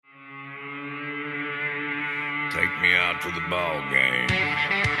Take me out to the ball game.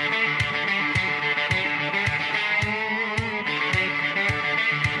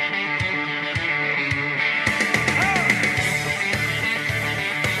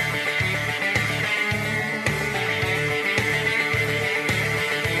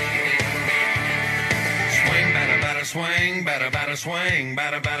 Swing, batter, batter, swing,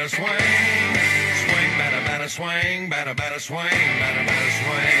 batter, batter, swing. Swing, batter, batter, swing, batter, batter, swing, batter, batter,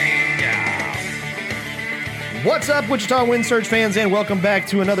 swing. Yeah. What's up, Wichita Wind Surge fans, and welcome back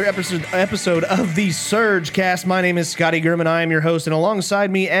to another episode of the Surge Cast. My name is Scotty Gurman. I am your host, and alongside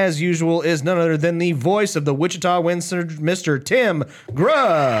me, as usual, is none other than the voice of the Wichita Wind Surge, Mr. Tim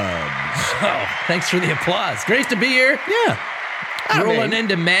Grubbs. Oh, thanks for the applause. Great to be here. Yeah. Rolling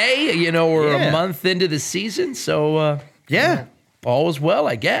into May, we're a month into the season, so all is well,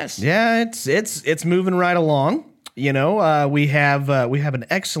 I guess. Yeah, it's moving right along. We have an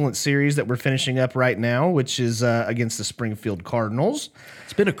excellent series that we're finishing up right now, which is against the Springfield Cardinals.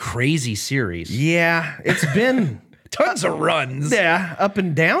 It's been a crazy series. Yeah, it's been tons of runs. Yeah, up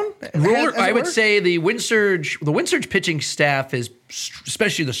and down. I would say the Wind Surge pitching staff is,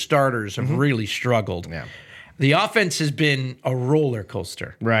 especially the starters, have really struggled. Yeah. The offense has been a roller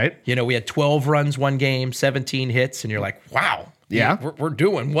coaster. Right. We had 12 runs one game, 17 hits, and you're like, wow. Yeah. We're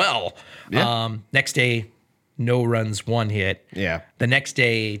doing well. Yeah. Next day, no runs, one hit. Yeah. The next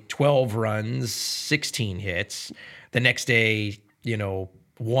day, 12 runs, 16 hits. The next day,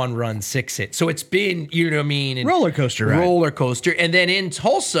 1 run, 6 hits. So it's been, Roller coaster, right? Roller coaster. And then in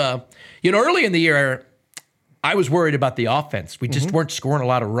Tulsa, early in the year, I was worried about the offense. We just weren't scoring a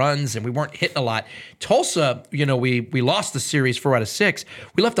lot of runs, and we weren't hitting a lot. Tulsa, we lost the series 4 out of 6.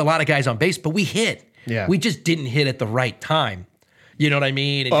 We left a lot of guys on base, but we hit. Yeah. We just didn't hit at the right time. You know what I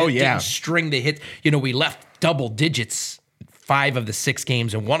mean? Didn't string the hit. We left double digits 5 of the 6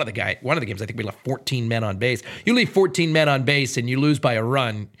 games, and one of the games, I think we left 14 men on base. You leave 14 men on base and you lose by a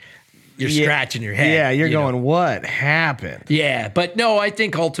run, you're scratching your head. Yeah, you're going, what happened? Yeah, but no, I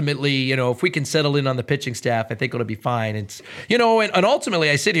think ultimately, if we can settle in on the pitching staff, I think it'll be fine. It's, and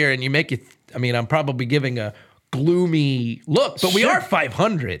ultimately I sit here and I'm probably giving a gloomy look, but we are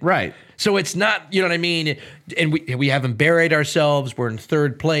 500. Right. So it's not, you know what I mean? And we haven't buried ourselves. We're in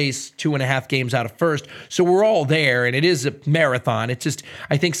 3rd place, 2.5 games out of 1st. So we're all there, and it is a marathon. It's just,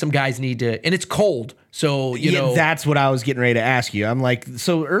 I think some guys need to, and it's cold. So, that's what I was getting ready to ask you. I'm like,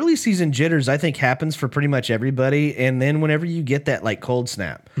 so early season jitters, I think, happens for pretty much everybody. And then whenever you get that like cold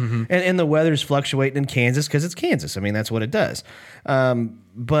snap, and the weather's fluctuating in Kansas because it's Kansas. I mean, that's what it does.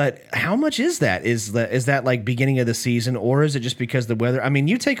 But how much is that? Is that like beginning of the season, or is it just because the weather? I mean,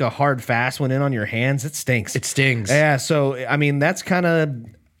 you take a hard fast one in on your hands, it stinks. It stings. Yeah. So, I mean, that's kind of,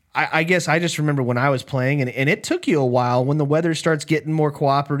 I guess I just remember when I was playing, and it took you a while when the weather starts getting more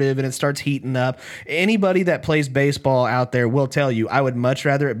cooperative and it starts heating up. Anybody that plays baseball out there will tell you, I would much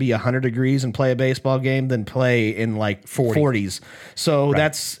rather it be 100 degrees and play a baseball game than play in like 40s. So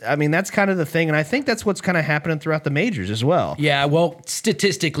that's kind of the thing. And I think that's what's kind of happening throughout the majors as well. Yeah. Well,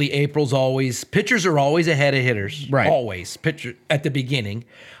 statistically, pitchers are always ahead of hitters. Right. Always. Pitcher at the beginning.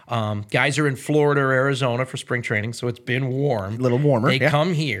 Guys are in Florida or Arizona for spring training, so it's been warm. A little warmer. They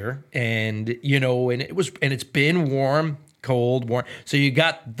come here, and it's been warm, cold, warm. So you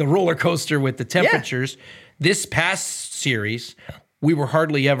got the roller coaster with the temperatures. Yeah. This past series, we were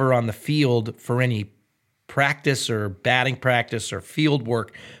hardly ever on the field for any practice or batting practice or field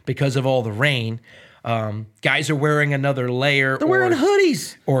work because of all the rain. Guys are wearing another layer. They're wearing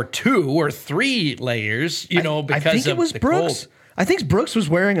hoodies. Or 2 or 3 layers, because I think it was Brooks. Cold. I think Brooks was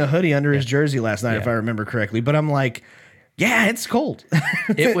wearing a hoodie under his jersey last night, if I remember correctly. But I'm like, yeah, it's cold.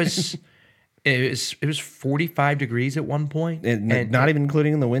 It was 45 degrees at one point, and not even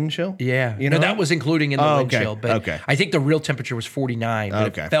including in the wind chill. Yeah, no, that was including in the wind chill. But okay. I think the real temperature was 49.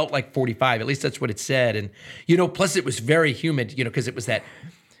 But it felt like 45. At least that's what it said. And plus it was very humid. Because it was that.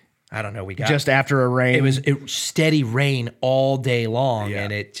 I don't know. We got just after a rain. It was steady rain all day long,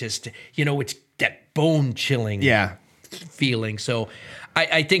 and it just it's that bone chilling. Yeah. Feeling. So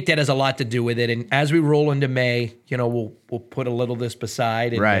I think that has a lot to do with it. And as we roll into May, we'll put a little of this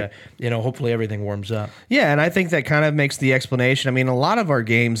beside and, hopefully everything warms up. Yeah. And I think that kind of makes the explanation. I mean, a lot of our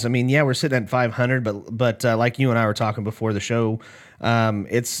games, we're sitting at 500, but like you and I were talking before the show,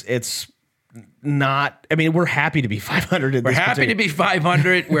 it's not. I mean, we're happy to be 500. We're happy to be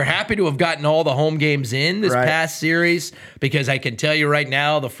 500. We're happy to have gotten all the home games in this past series because I can tell you right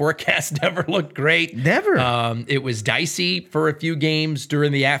now, the forecast never looked great. Never. It was dicey for a few games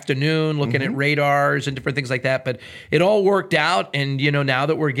during the afternoon, looking at radars and different things like that. But it all worked out. And, now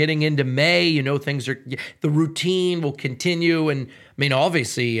that we're getting into May, things are, the routine will continue. And I mean,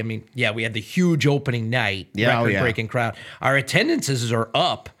 obviously, we had the huge opening night, record-breaking crowd. Our attendances are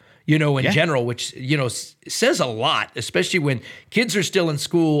up. In general, which, says a lot, especially when kids are still in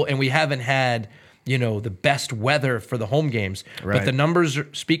school and we haven't had, the best weather for the home games. Right. But the numbers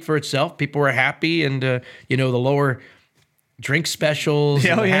speak for itself. People are happy and, the lower drink specials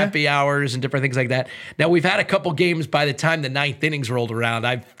and happy hours and different things like that. Now, we've had a couple games by the time the ninth innings rolled around.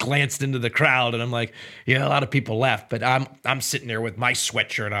 I've glanced into the crowd and I'm like, a lot of people left, but I'm sitting there with my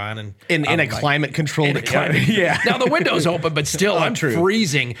sweatshirt on and in a climate controlled climate. Yeah. Now the window's open, but still I'm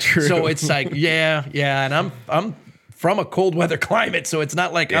freezing. True. So it's like, and I'm from a cold weather climate, so it's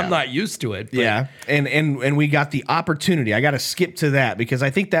not like I'm not used to it. But. Yeah, and we got the opportunity. I got to skip to that because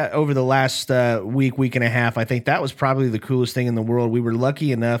I think that over the last week and a half, I think that was probably the coolest thing in the world. We were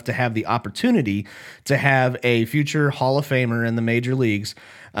lucky enough to have the opportunity to have a future Hall of Famer in the major leagues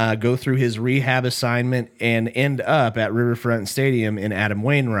go through his rehab assignment and end up at Riverfront Stadium in Adam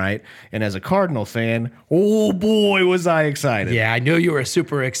Wainwright. And as a Cardinal fan, oh boy, was I excited. Yeah, I knew you were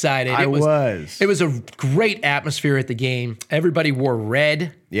super excited. I was. It was a great atmosphere at the game. Everybody wore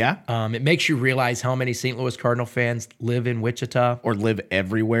red. Yeah. It makes you realize how many St. Louis Cardinal fans live in Wichita. Or live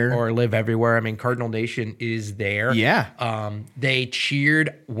everywhere. I mean, Cardinal Nation is there. Yeah. They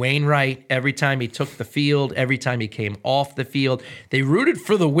cheered Wainwright every time he took the field, every time he came off the field. They rooted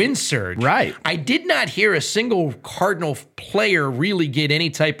for the wind surge. Right. I did not hear a single Cardinal player really get any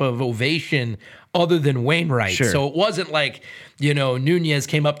type of ovation other than Wainwright. Sure. So it wasn't like, Nunez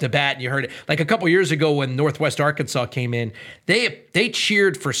came up to bat and you heard it. Like a couple years ago when Northwest Arkansas came in, they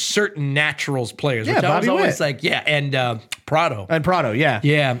cheered for certain Naturals players. Yeah, which Bobby I was always Witt. like, and Prado. And Prado, yeah.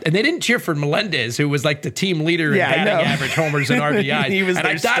 Yeah, and they didn't cheer for Melendez, who was like the team leader in batting average, homers, and RBIs. He was and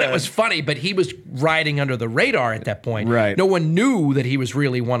I thought it was funny, but he was riding under the radar at that point. Right. No one knew that he was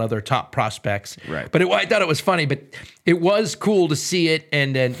really one of their top prospects. Right. But I thought it was funny, but it was cool to see it.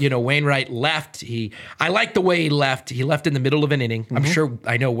 And then, Wainwright left. I like the way he left. He left in the middle of an inning.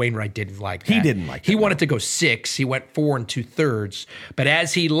 I know Wainwright didn't like that. He didn't like that. He wanted to go 6. He went 4 2/3. But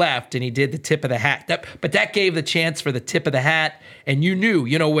as he left and he did the tip of the hat, that gave the chance for the tip of the hat. And you knew,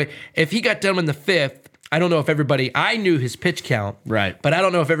 if he got done in the 5th, I don't know if I knew his pitch count. Right. But I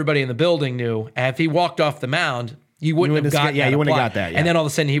don't know if everybody in the building knew. If he walked off the mound, you wouldn't have got that. Yeah, you wouldn't apply. have got that. Yeah. And then all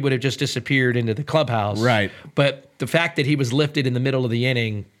of a sudden he would have just disappeared into the clubhouse. Right. But the fact that he was lifted in the middle of the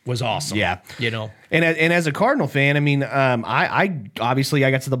inning was awesome. Yeah. And as a Cardinal fan, I mean, I obviously I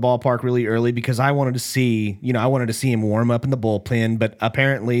got to the ballpark really early because I wanted to see him warm up in the bullpen, but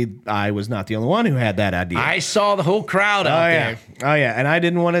apparently I was not the only one who had that idea. I saw the whole crowd out there. Oh yeah, and I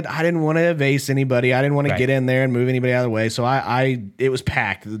didn't want to evase anybody. I didn't want to get in there and move anybody out of the way. So it was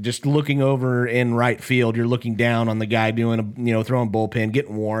packed. Just looking over in right field, you're looking down on the guy doing throwing bullpen,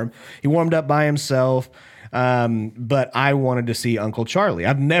 getting warm. He warmed up by himself. But I wanted to see Uncle Charlie.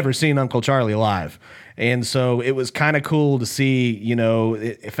 I've never seen Uncle Charlie live. And so it was kind of cool to see,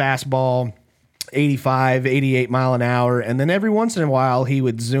 fastball, 85, 88 mile an hour. And then every once in a while he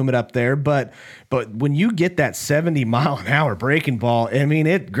would zoom it up there. But when you get that 70 mile an hour breaking ball, I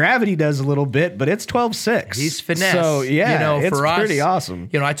mean, gravity does a little bit, but it's 12-6. He's finesse. So yeah, it's for us, pretty awesome.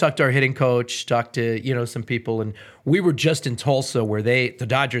 I talked to our hitting coach, talked to, some people, and we were just in Tulsa where the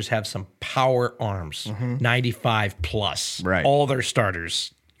Dodgers have some power arms, 95 plus. Right. All their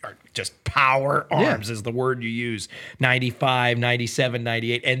starters are just power arms is the word you use. 95, 97,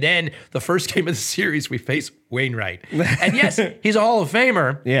 98. And then the first game of the series, we face Wainwright. And yes, he's a Hall of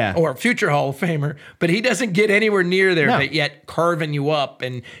Famer or future Hall of Famer, but he doesn't get anywhere near there, but yet carving you up.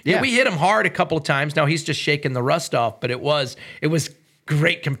 And we hit him hard a couple of times. Now he's just shaking the rust off, but it was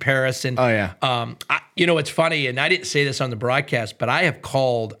great comparison. Oh, yeah. It's funny, and I didn't say this on the broadcast, but I have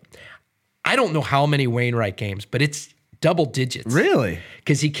called, I don't know how many Wainwright games, but it's double digits. Really?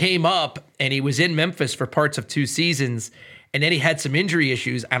 Because he came up and he was in Memphis for parts of 2 seasons, and then he had some injury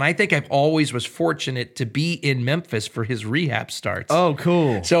issues. And I think I've always was fortunate to be in Memphis for his rehab starts. Oh,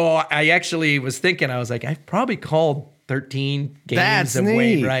 cool. So I actually was thinking, I was like, I've probably called 13 games of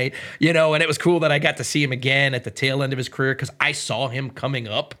Wainwright, and it was cool that I got to see him again at the tail end of his career because I saw him coming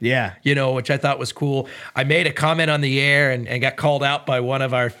up, which I thought was cool. I made a comment on the air and got called out by one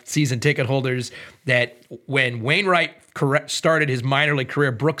of our season ticket holders that when Wainwright started his minor league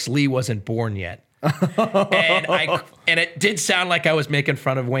career, Brooks Lee wasn't born yet. and it did sound like I was making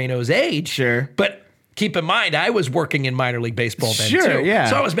fun of Wayno's age. Sure. But keep in mind, I was working in minor league baseball then Sure, too. yeah.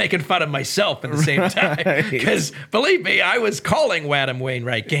 So I was making fun of myself at the same time. Because believe me, I was calling Wadham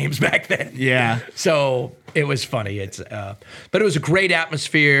Wainwright games back then. Yeah. So it was funny. But it was a great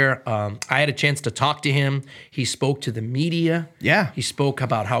atmosphere. I had a chance to talk to him. He spoke to the media. Yeah. He spoke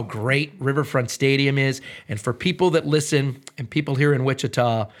about how great Riverfront Stadium is. And for people that listen and people here in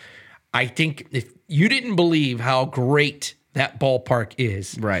Wichita, I think if you didn't believe how great that ballpark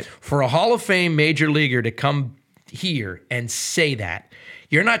is, right, for a Hall of Fame major leaguer to come here and say that,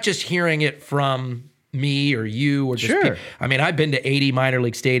 you're not just hearing it from me or you or just sure. I mean, I've been to 80 minor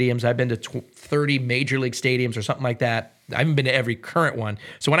league stadiums. I've been to 30 major league stadiums or something like that. I haven't been to every current one.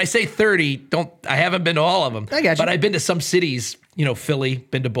 So when I say 30, I haven't been to all of them. I got you. But I've been to some cities, Philly,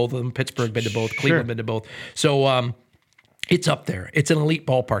 been to both of them, Pittsburgh, been to both, Cleveland, been to both. So it's up there. It's an elite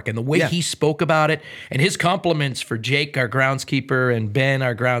ballpark. And the way he spoke about it, and his compliments for Jake, our groundskeeper, and Ben,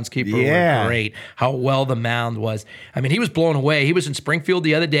 our groundskeeper, were great. How well the mound was. I mean, he was blown away. He was in Springfield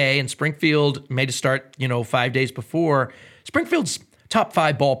the other day, and Springfield made a start, 5 days before. Springfield's top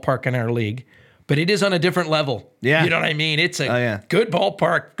 5 ballpark in our league, but it is on a different level. Yeah. You know what I mean? It's a good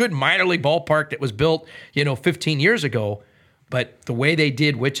ballpark, good minor league ballpark that was built, 15 years ago. But the way they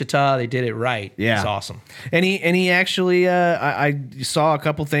did Wichita, they did it right. Yeah. It's awesome. And he actually, I saw a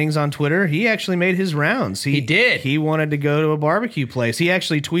couple things on Twitter. He actually made his rounds. He did. He wanted to go to a barbecue place. He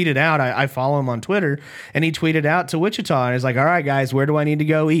actually tweeted out, I follow him on Twitter, and he tweeted out to Wichita. And he's like, all right, guys, where do I need to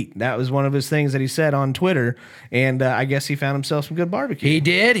go eat? That was one of his things that he said on Twitter. And I guess he found himself some good barbecue. He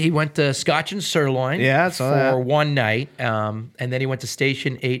did. He went to Scotch and Sirloin for one night. And then he went to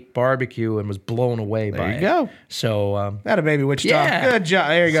Station 8 Barbecue and was blown away by it. There you go. So, that a baby Wichita. Yeah. Good job.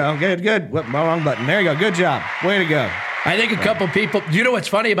 There you go. Good. Whoop, wrong button. There you go. Good job. Way to go. I think a couple people, what's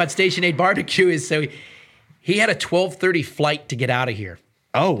funny about Station 8 Barbecue is he had a 12:30 flight to get out of here.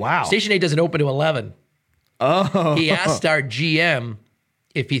 Oh, wow. Station 8 doesn't open to 11. Oh. He asked our GM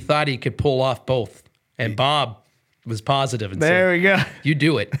if he thought he could pull off both. And Bob was positive and there said, we go. You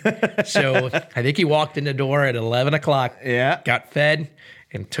do it. So I think he walked in the door at 11 o'clock. Yeah. Got fed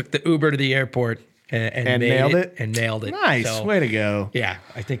and took the Uber to the airport. And nailed it? And nailed it. Nice. So, way to go. Yeah,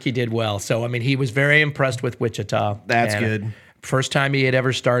 I think he did well. So, I mean, he was very impressed with Wichita. That's And, good. First time he had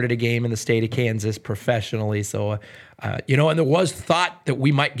ever started a game in the state of Kansas professionally. So, and there was thought that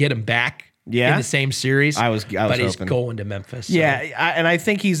we might get him back in the same series. I was but he's hoping. going to Memphis. So. Yeah, and I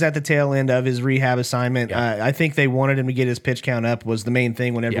think he's at the tail end of his rehab assignment. Yeah. I think they wanted him to get his pitch count up was the main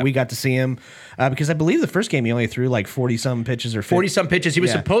thing whenever we got to see him. Because I believe the first game he only threw like 40-some pitches or 40-some pitches. He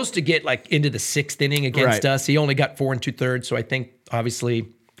was supposed to get like into the 6th inning against us. He only got 4 2/3. So I think obviously,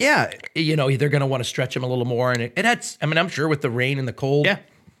 they're going to want to stretch him a little more. And it had, I'm sure with the rain and the cold. Yeah.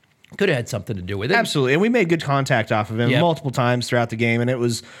 Could have had something to do with it. Absolutely, and we made good contact off of him multiple times throughout the game, and it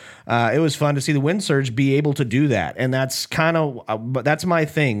was fun to see the wind surge be able to do that. And that's kind of that's my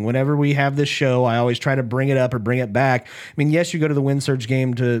thing. Whenever we have this show, I always try to bring it up or bring it back. I mean, yes, you go to the wind surge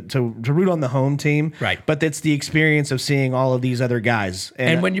game to root on the home team, right? But it's the experience of seeing all of these other guys.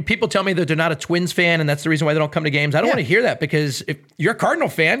 And when people tell me that they're not a Twins fan and that's the reason why they don't come to games, I don't want to hear that, because if you're a Cardinal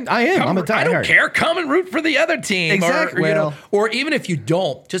fan, I am. I'm a diehard. I don't care. Come and root for the other team, exactly. Or even if you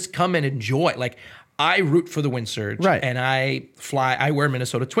don't, just come and enjoy. Like, I root for the Wind Surge, and I wear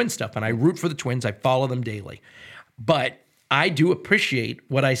Minnesota Twins stuff, and I root for the Twins. I follow them daily. But I do appreciate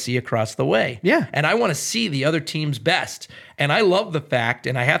what I see across the way. Yeah. And I want to see the other team's best. And I love the fact,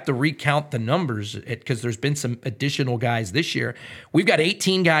 and I have to recount the numbers because there's been some additional guys this year. We've got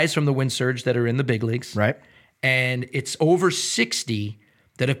 18 guys from the Wind Surge that are in the big leagues. Right. And it's over 60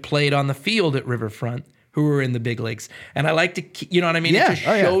 that have played on the field at Riverfront who are in the big leagues. And I like to, you know what I mean? Yeah. It just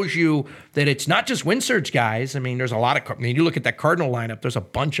shows you that it's not just Wind Surge guys. I mean, there's a lot of, you look at that Cardinal lineup, there's a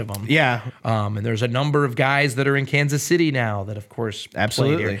bunch of them. Yeah. And there's a number of guys that are in Kansas City now that, of course,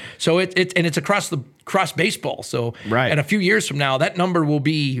 absolutely. played here. So it's across baseball. So, right. And a few years from now, that number will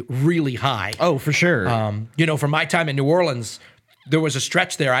be really high. Oh, for sure. From my time in New Orleans, there was a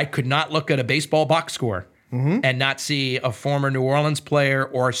stretch there. I could not look at a baseball box score and not see a former New Orleans player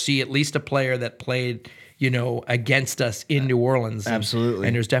or see at least a player that played, against us in New Orleans. Absolutely.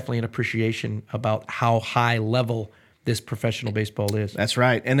 And there's definitely an appreciation about how high level this professional baseball is. That's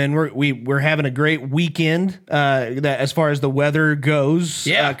right. And then we're having a great weekend that as far as the weather goes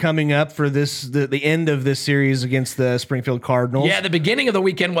coming up for the end of this series against the Springfield Cardinals. Yeah, the beginning of the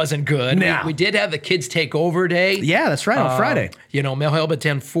weekend wasn't good. We did have the Kids Take Over Day. Yeah, that's right, on Friday. Mel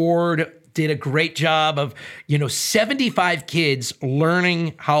Helbatan Ford did a great job of, 75 kids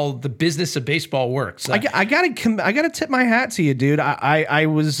learning how the business of baseball works. I gotta tip my hat to you, dude. I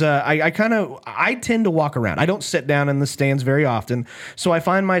tend to walk around. I don't sit down in the stands very often, so I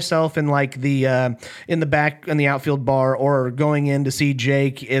find myself in like the in the back in the outfield bar, or going in to see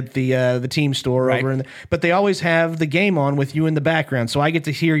Jake at the team store Right. over. But they always have the game on with you in the background, so I get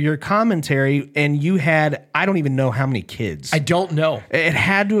to hear your commentary. And you had, I don't even know how many kids. I don't know. It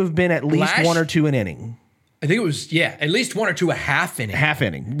had to have been at least Last- one or two an inning. I think it was, at least one or two a half inning. Half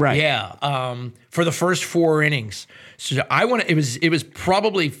inning, right? Yeah, for the first 4 innings. So it was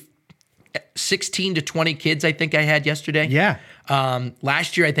probably 16 to 20 kids I think I had yesterday. Yeah.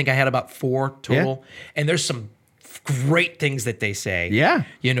 Last year I think I had about 4 total. And there's some great things that they say. Yeah.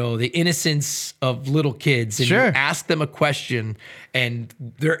 The innocence of little kids. And Sure. you ask them a question and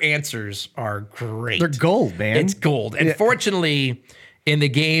their answers are great. They're gold, man. It's gold. And fortunately, in the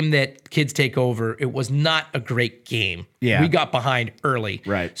game that kids take over, it was not a great game. Yeah. We got behind early.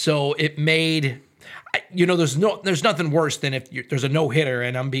 Right. So it made, there's nothing worse than if there's a no-hitter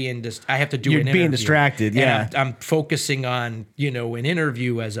and I have to do You're an being interview. distracted, yeah. And I'm focusing on, an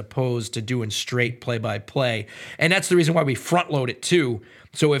interview as opposed to doing straight play-by-play. And that's the reason why we front load it too.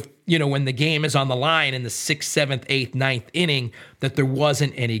 So if, when the game is on the line in the 6th, 7th, 8th, 9th inning, that there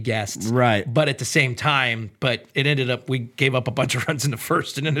wasn't any guests. Right. But at the same time, it ended up, we gave up a bunch of runs in the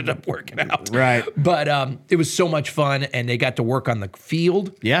first and ended up working out. Right. But it was so much fun, and they got to work on the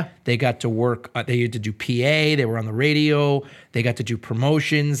field. Yeah. They got to work, they had to do PA, they were on the radio, they got to do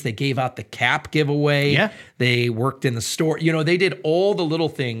promotions, they gave out the cap giveaway. Yeah. They worked in the store. They did all the little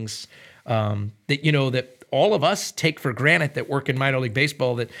things that all of us take for granted that work in minor league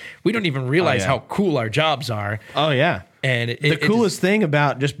baseball, that we don't even realize how cool our jobs are. Oh, yeah. And The coolest thing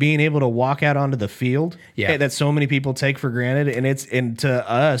about just being able to walk out onto the field, that so many people take for granted, and to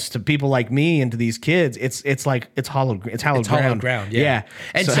us, to people like me, and to these kids, it's hallowed ground. Yeah.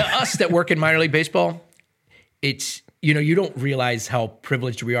 And to us that work in minor league baseball, it's you don't realize how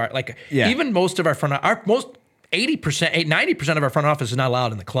privileged we are. Like even most of our 90% of our front office is not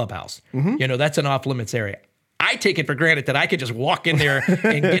allowed in the clubhouse. Mm-hmm. That's an off limits area. I take it for granted that I could just walk in there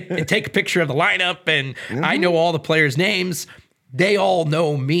and take a picture of the lineup, and I know all the players' names. They all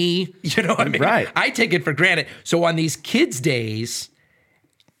know me. You know what I mean? Right. I take it for granted. So on these kids' days,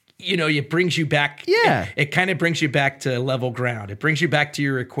 it brings you back. Yeah. It kind of brings you back to level ground. It brings you back to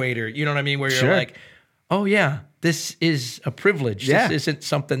your equator. You know what I mean? Where you're like, oh yeah, this is a privilege. Yeah. This isn't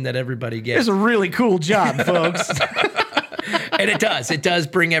something that everybody gets. It's a really cool job, folks. And it does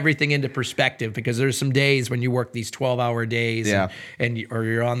bring everything into perspective, because there's some days when you work these 12-hour days or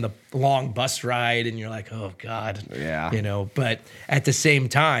you're on the long bus ride and you're like, oh God. Yeah. But at the same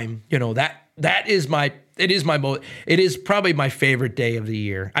time, it is probably my favorite day of the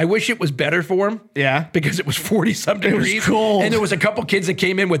year. I wish it was better for him. Yeah. Because it was 40-some degrees. It was cold. And there was a couple kids that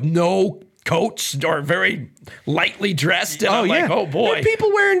came in with no coats or very lightly dressed. And I'm like, oh boy. There are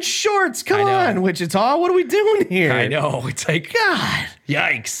people wearing shorts. Come on, Wichita. What are we doing here? I know. It's like, God.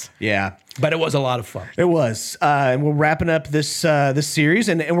 Yikes. Yeah. But it was a lot of fun. It was. And we're wrapping up this series,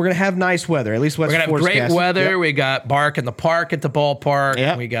 and we're going to have nice weather. At least what's We're going to have great forecasted. weather. Yep. We got Bark in the Park at the ballpark.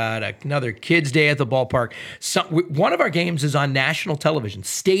 Yep. We got another Kids Day at the ballpark. One of our games is on national television,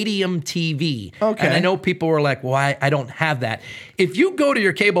 Stadium TV. Okay. And I know people were like, well, I don't have that. If you go to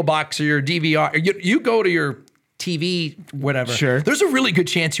your cable box or your DVR, or you go to your TV, whatever, Sure. there's a really good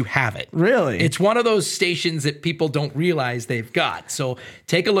chance you have it. Really? It's one of those stations that people don't realize they've got. So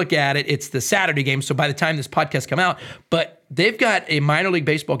take a look at it. It's the Saturday game. So by the time this podcast come out, but they've got a minor league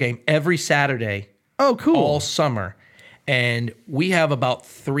baseball game every Saturday. Oh, cool. All summer. And we have about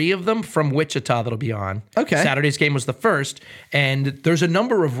 3 of them from Wichita that'll be on. Okay. Saturday's game was the first. And there's a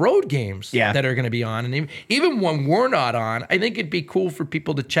number of road games Yeah. that are going to be on. And even when we're not on, I think it'd be cool for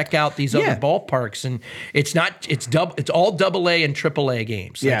people to check out these other ballparks. And it's all AA and AAA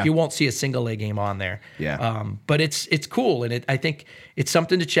games. Like, Yeah. you won't see a single A game on there. Yeah. But it's cool. And I think it's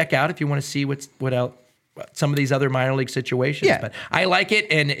something to check out if you want to see what else, some of these other minor league situations. Yeah. But I like it,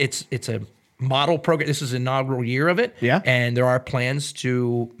 and it's a model program. This is the inaugural year of it. Yeah. And there are plans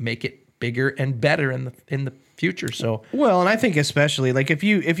to make it bigger and better in the future. So Well, and I think especially like if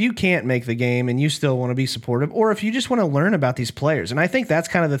you can't make the game and you still want to be supportive, or if you just want to learn about these players, and I think that's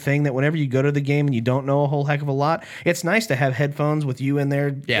kind of the thing, that whenever you go to the game and you don't know a whole heck of a lot, it's nice to have headphones with you in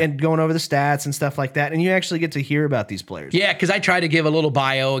there and going over the stats and stuff like that, and you actually get to hear about these players. yeah, because I try to give a little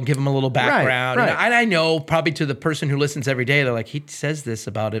bio and give them a little background. Right. And I know probably to the person who listens every day, they're like, he says this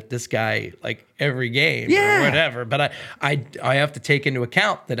about this guy like every game or whatever. But I have to take into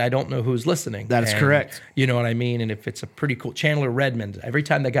account that I don't know who's listening. That is correct. You know what I I mean, and if it's a pretty cool Chandler Redmond, every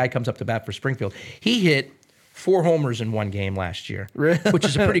time the guy comes up to bat for Springfield, he hit 4 homers in one game last year, which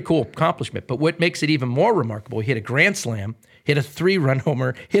is a pretty cool accomplishment. But what makes it even more remarkable, he hit a grand slam, hit a 3-run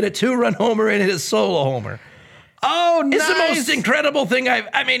homer, hit a 2-run homer, and hit a solo homer. Oh, nice. It's the most incredible thing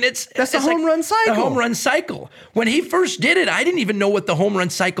That's the home run cycle. The home run cycle. When he first did it, I didn't even know what the home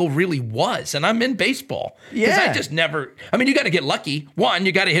run cycle really was. And I'm in baseball. Because I just never, you got to get lucky. One,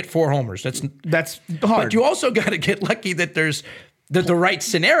 you got to hit 4 homers. That's hard. But you also got to get lucky that there's the right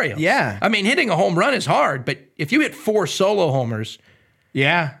scenario. Yeah. Hitting a home run is hard, but if you hit 4 solo homers,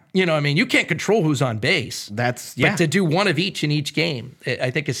 yeah. You can't control who's on base. But to do one of each in each game, I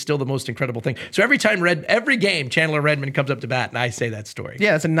think is still the most incredible thing. So every game, Chandler Redmond comes up to bat, and I say that story.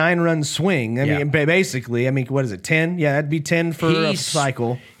 Yeah, it's a 9-run swing. Basically, what is it, 10? Yeah, that'd be 10 for a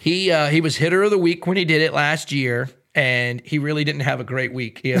cycle. He was hitter of the week when he did it last year. And he really didn't have a great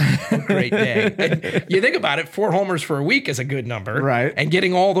week. He had a great day. And you think about it, 4 homers for a week is a good number. Right. And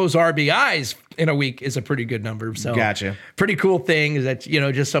getting all those RBIs in a week is a pretty good number. So gotcha. Pretty cool thing that,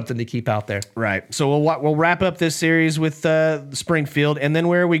 just something to keep out there. Right. So we'll wrap up this series with Springfield. And then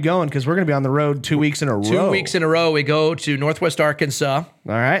where are we going? Because we're going to be on the road 2 weeks in a row. 2 weeks in a row. We go to Northwest Arkansas.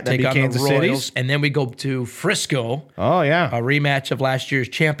 All right. That'd take be Kansas City. And then we go to Frisco. Oh, yeah. A rematch of last year's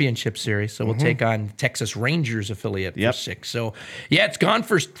championship series. So we'll take on Texas Rangers affiliate for 6. So, yeah, it's gone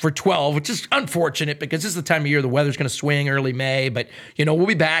for 12, which is unfortunate because this is the time of year the weather's going to swing early May. But, we'll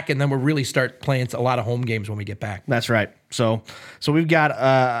be back, and then we'll really start playing a lot of home games when we get back. That's right. So we've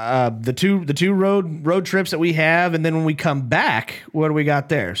got the two road trips that we have, and then when we come back, what do we got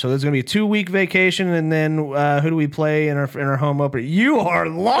there? So there's going to be a 2-week vacation, and then who do we play in our home opener? You are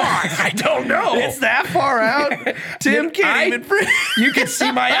lost. I don't know. It's that far out. Tim can't even. You can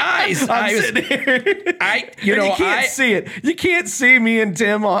see my eyes. I'm sitting here. You can't see it. You can't see me and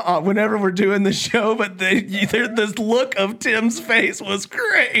Tim whenever we're doing the show, but the look of Tim's face was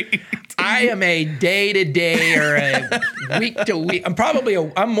great. I am a day-to-day or a week-to-week.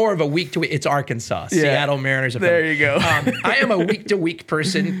 I'm more of a week-to-week. It's Arkansas, Seattle Mariners. There you go. I am a week-to-week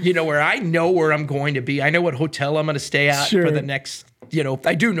person, where I know where I'm going to be. I know what hotel I'm going to stay at for the next,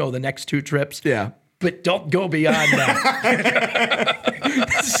 I do know the next 2 trips. Yeah. But don't go beyond that.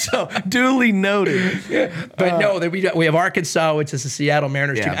 So duly noted. But no, we have Arkansas, which is the Seattle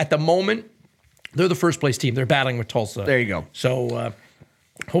Mariners team. At the moment, they're the first place team. They're battling with Tulsa. There you go. So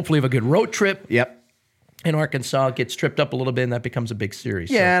hopefully have a good road trip. Yep. And Arkansas gets tripped up a little bit, and that becomes a big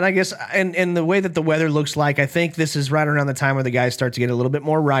series. Yeah, and I guess, and the way that the weather looks like, I think this is right around the time where the guys start to get a little bit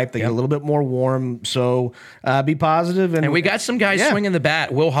more ripe. They get a little bit more warm. So be positive. And we got some guys swinging the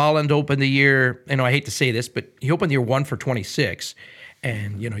bat. Will Holland opened the year, I hate to say this, but he opened the year 1 for 26.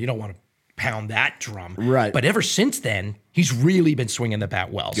 And, you don't want to pound that drum. Right. But ever since then, he's really been swinging the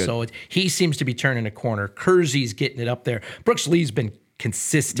bat well. Good. So he seems to be turning a corner. Kersey's getting it up there. Brooks Lee's been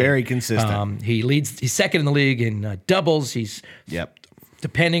consistent. Very consistent. He's second in the league in doubles. He's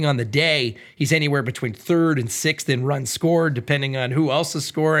depending on the day, he's anywhere between 3rd and 6th in runs scored, depending on who else is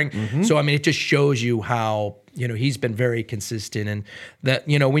scoring. Mm-hmm. So it just shows you how he's been very consistent, and that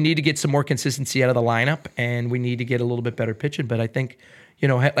we need to get some more consistency out of the lineup, and we need to get a little bit better pitching. But I think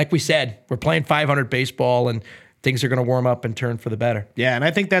like we said, we're playing 500 baseball, and things are going to warm up and turn for the better. Yeah, and I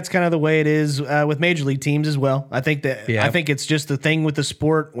think that's kind of the way it is with major league teams as well. I think it's just the thing with the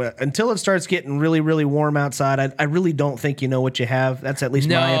sport. Until it starts getting really, really warm outside, I really don't think you know what you have. That's at least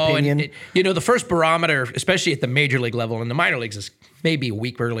my opinion. And, the first barometer, especially at the major league level, and the minor leagues is maybe a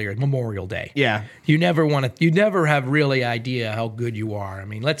week earlier, Memorial Day. Yeah. You never have really idea how good you are.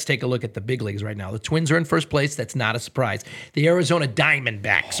 Let's take a look at the big leagues right now. The Twins are in first place. That's not a surprise. The Arizona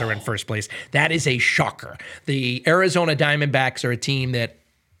Diamondbacks are in first place. That is a shocker. The Arizona Diamondbacks are a team that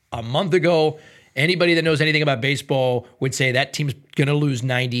a month ago, anybody that knows anything about baseball would say that team's going to lose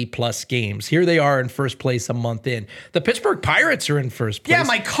 90-plus games. Here they are in first place a month in. The Pittsburgh Pirates are in first place. Yeah,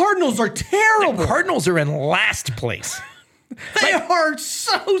 my Cardinals are terrible. The Cardinals are in last place. They are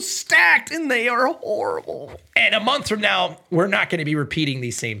so stacked, and they are horrible. And a month from now, we're not going to be repeating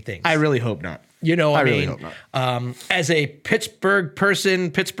these same things. I really hope not. I really hope not. As a Pittsburgh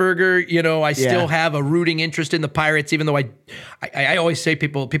person, Pittsburgher, I still have a rooting interest in the Pirates, even though I always say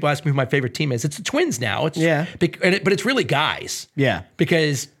people ask me who my favorite team is. It's the Twins now. But it's really guys. Yeah.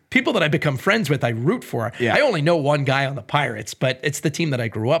 Because people that I become friends with, I root for. Yeah. I only know one guy on the Pirates, but it's the team that I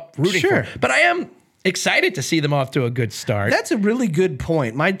grew up rooting for. But I am excited to see them off to a good start. That's a really good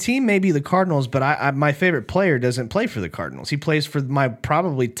point. My team may be the Cardinals, but my favorite player doesn't play for the Cardinals. He plays for my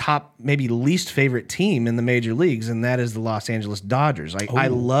probably top maybe least favorite team in the major leagues, and that is the Los Angeles Dodgers. I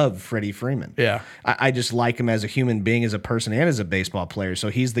love Freddie Freeman. Yeah. I just like him as a human being, as a person, and as a baseball player. So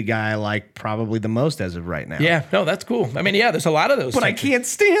he's the guy I like probably the most as of right now. Yeah, no, that's cool. I mean, yeah, there's a lot of those. But I can't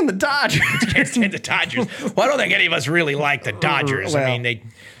stand the Dodgers. Can't stand the Dodgers. Well, I don't think any of us really like the Dodgers. Well, I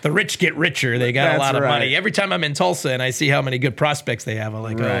mean, the rich get richer. They got a lot of money. Every time I'm in Tulsa and I see how many good prospects they have, I'm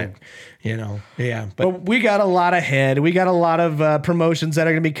like, oh, you know, yeah. But we got a lot ahead. We got a lot of promotions that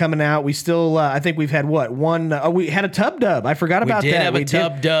are going to be coming out. We still, I think we've had we had a tub dub. I forgot about that. We did have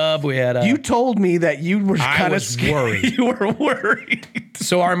a tub dub. We had. You told me that you were kind of worried. You were worried.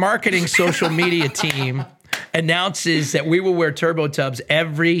 So our marketing social media team announces that we will wear turbo tubs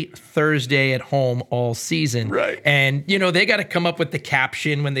every Thursday at home all season. Right. And, you know, they got to come up with the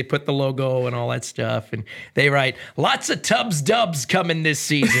caption when they put the logo and all that stuff. And they write, lots of tubs dubs coming this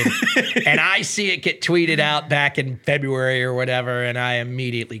season. And I see it get tweeted out back in February or whatever, and I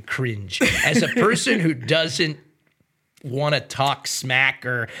immediately cringe. As a person who doesn't want to talk smack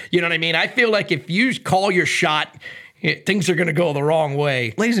or, you know what I mean? I feel like if you call your shot, things are going to go the wrong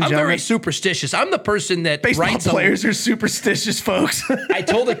way. Ladies and I'm gentlemen, very superstitious. I'm the person that baseball writes players are superstitious, folks. I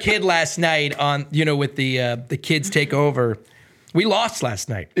told a kid last night on, you know, with the kids take over. We lost last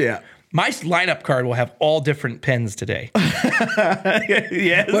night. Yeah. My lineup card will have all different pens today.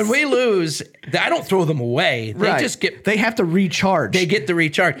 Yes. When we lose, I don't throw them away. They just get. They have to recharge. They get the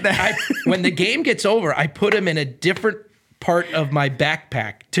recharge. When the game gets over, I put them in a different part of my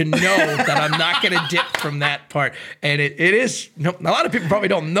backpack to know that I'm not going to dip from that part. And it is, a lot of people probably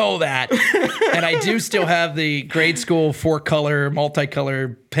don't know that. And I do still have the grade school 4-color,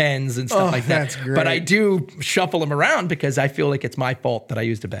 multicolor pens and stuff like that. That's great. But I do shuffle them around because I feel like it's my fault that I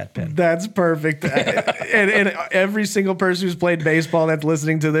used a bad pen. That's perfect. and every single person who's played baseball that's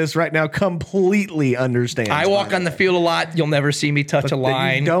listening to this right now completely understands. I walk on the field a lot. You'll never see me touch a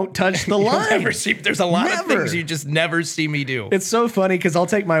line. You don't touch the line. Never see. There's a lot of things you just never see me do. It's so funny because I'll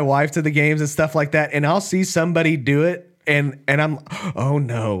take my wife to the games and stuff like that, and I'll see somebody do it. And I'm, oh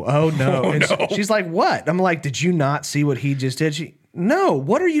no. And she's like, what? I'm like, did you not see what he just did? No,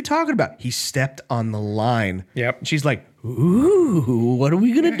 what are you talking about? He stepped on the line. Yep. And she's like, ooh, what are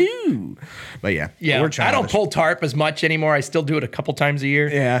we going to do? But yeah. Yeah, we're I don't pull tarp as much anymore. I still do it a couple times a year.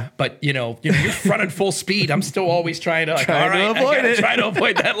 Yeah. But, you're running full speed. I'm still always trying to, try to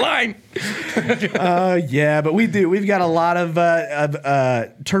avoid that line. Yeah, but we've got a lot of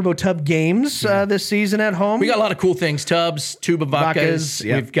Turbo Tub games this season at home. We got a lot of cool things. Tubs, tuba vodkas.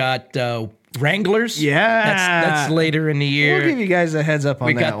 Yep. We've got Wranglers. Yeah. That's later in the year. We'll give you guys a heads up on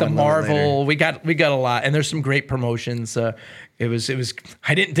that. We got the Marvel. We got a lot, and there's some great promotions. It was.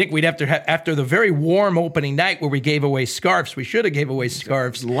 I didn't think we'd have to after the very warm opening night where we gave away scarves. We should have gave away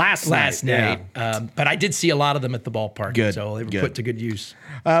scarves last night. Yeah. But I did see a lot of them at the ballpark. Good. So they were put to good use.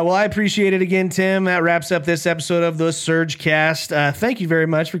 Well, I appreciate it again, Tim. That wraps up this episode of the Surge Cast. Thank you very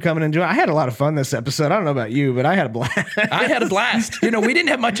much for coming and joining. I had a lot of fun this episode. I don't know about you, but I had a blast. I had a blast. We didn't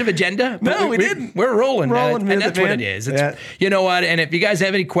have much of agenda. But No, we didn't. We're rolling. Rolling and with that's it, what man. it is. Yeah. You know what? And if you guys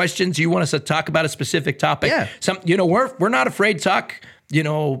have any questions, you want us to talk about a specific topic. Yeah. We're not afraid to talk,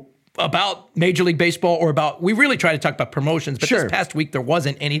 about Major League Baseball we really try to talk about promotions, but Sure. this past week there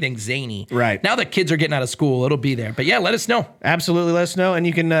wasn't anything zany. Right. Now that kids are getting out of school, it'll be there. But yeah, let us know. Absolutely, let us know. And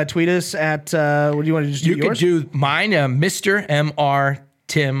you can tweet us at, what do you want to just do You yours? could do mine, Mr. MR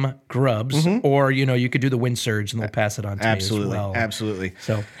Tim Grubbs, or you could do the Wind Surge, and they'll pass it on to me as well. Absolutely.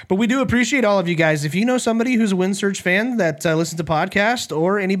 So, but we do appreciate all of you guys. If you know somebody who's a Wind Surge fan that listens to podcast,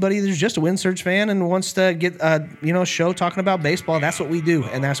 or anybody that's just a Wind Surge fan and wants to get a show talking about baseball, that's what we do,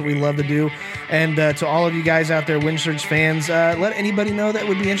 and that's what we love to do. And to all of you guys out there, Wind Surge fans, let anybody know that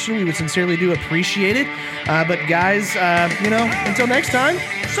would be interested. We would sincerely do appreciate it. But guys, until next time,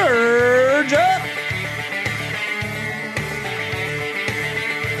 Surge up.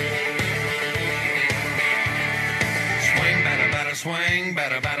 Swing,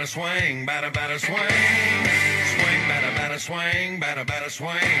 batter, batter, swing, batter, batter, swing. Swing, batter, batter, swing, batter, batter, swing,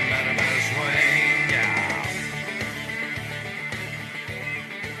 batter, batter, swing. Yeah.